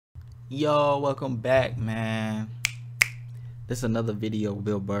Yo, welcome back, man. This is another video of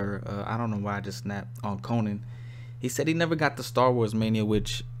Bill Burr. I don't know why I just snapped on Conan. He said he never got the Star Wars mania,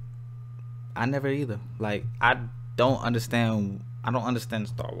 which I never either. Like, I don't understand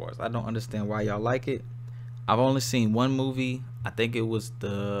Star Wars. I don't understand why y'all like it. I've only seen one movie. I think it was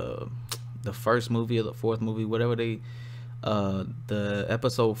the first movie or the fourth movie, whatever the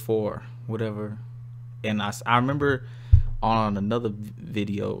episode 4, whatever. And I remember on another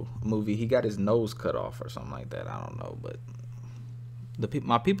movie, he got his nose cut off or something like that. I don't know, but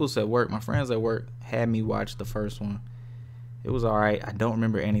my peoples at work, my friends at work, had me watch the first one. It was all right. I don't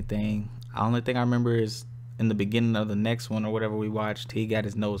remember anything. The only thing I remember is in the beginning of the next one or whatever we watched, he got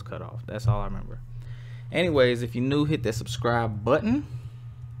his nose cut off. That's all I remember. Anyways, if you're new, hit that subscribe button,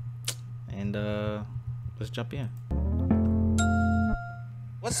 and let's jump in.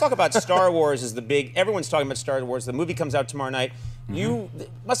 Let's talk about Star Wars as the big. Everyone's talking about Star Wars. The movie comes out tomorrow night. You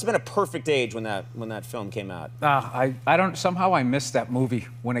must have been a perfect age when that film came out. I don't. Somehow I missed that movie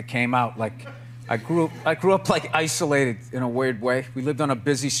when it came out. Like, I grew up like isolated in a weird way. We lived on a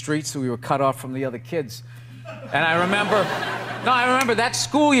busy street, so we were cut off from the other kids. And I remember that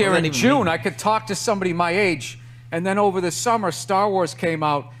school year in June, I could talk to somebody my age, and then over the summer, Star Wars came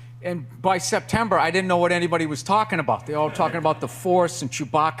out. And by September, I didn't know what anybody was talking about. They were all talking about the Force and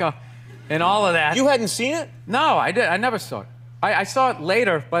Chewbacca and all of that. You hadn't seen it? No, I did. I never saw it. I saw it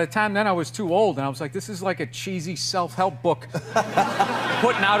later. By the time then, I was too old, and I was like, this is like a cheesy self-help book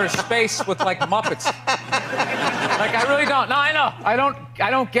put in outer space with like Muppets. Like, I really don't. No, I know. I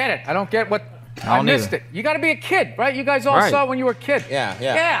don't get it. I don't get what. I missed it. You got to be a kid, right? You guys all saw it when you were a kid. Yeah.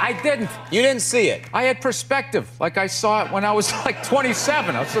 Yeah, I didn't. You didn't see it. I had perspective. Like, I saw it when I was like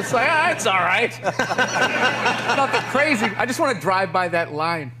 27. I was just like, it's all right. Nothing crazy. I just want to drive by that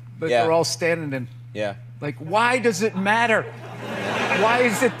line that they're all standing in. Yeah. Like, why does it matter? Why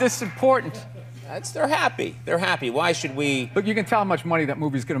is it this important? They're happy. They're happy. Why should we? Look, you can tell how much money that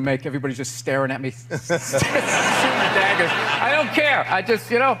movie's going to make. Everybody's just staring at me, shooting daggers. I don't care. I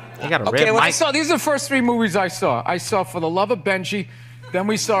just, You got a red mic. These are the first 3 movies I saw. I saw For the Love of Benji, then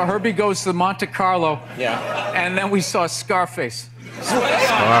we saw Herbie Goes to Monte Carlo, and then we saw Scarface.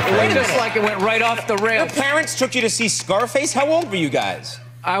 Scarface. Just like it went right off the rails. Your parents took you to see Scarface? How old were you guys?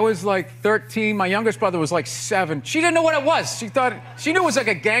 I was like 13. My youngest brother was like 7. She didn't know what it was. She knew it was like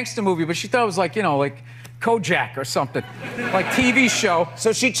a gangster movie, but she thought it was like, like Kojak or something, like TV show.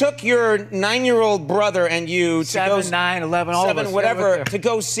 So she took your 9-year-old brother and you 7, 9, 11, all of us, whatever, to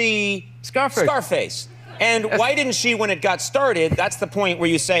go see Scarface. And why didn't she, when it got started, that's the point where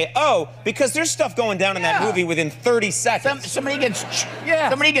you say, oh, because there's stuff going down in that movie within 30 seconds. Somebody gets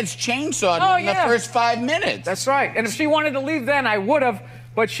chainsawed in the first 5 minutes. That's right. And if she wanted to leave then, I would have,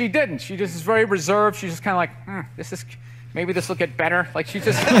 but she didn't. She just is very reserved. She's just kind of like, maybe this will get better. Like, she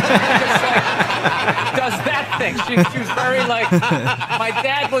just, does that thing. She was very like, my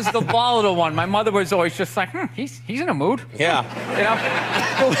dad was the volatile one. My mother was always just like, he's in a mood. Yeah.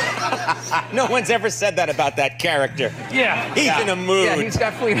 No one's ever said that about that character. Yeah. He's in a mood. Yeah, he's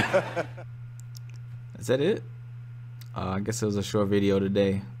definitely. Is that it? I guess it was a short video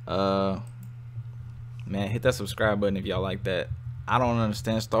today. Man, hit that subscribe button if y'all like that. I don't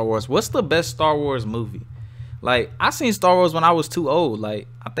understand Star Wars. What's the best Star Wars movie? Like, I seen Star Wars when I was too old. Like,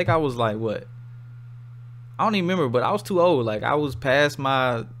 I think I was like, what? I don't even remember, but I was too old. Like, I was past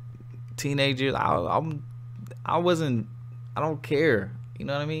my teenage years. I don't care. You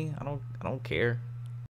know what I mean? I don't care.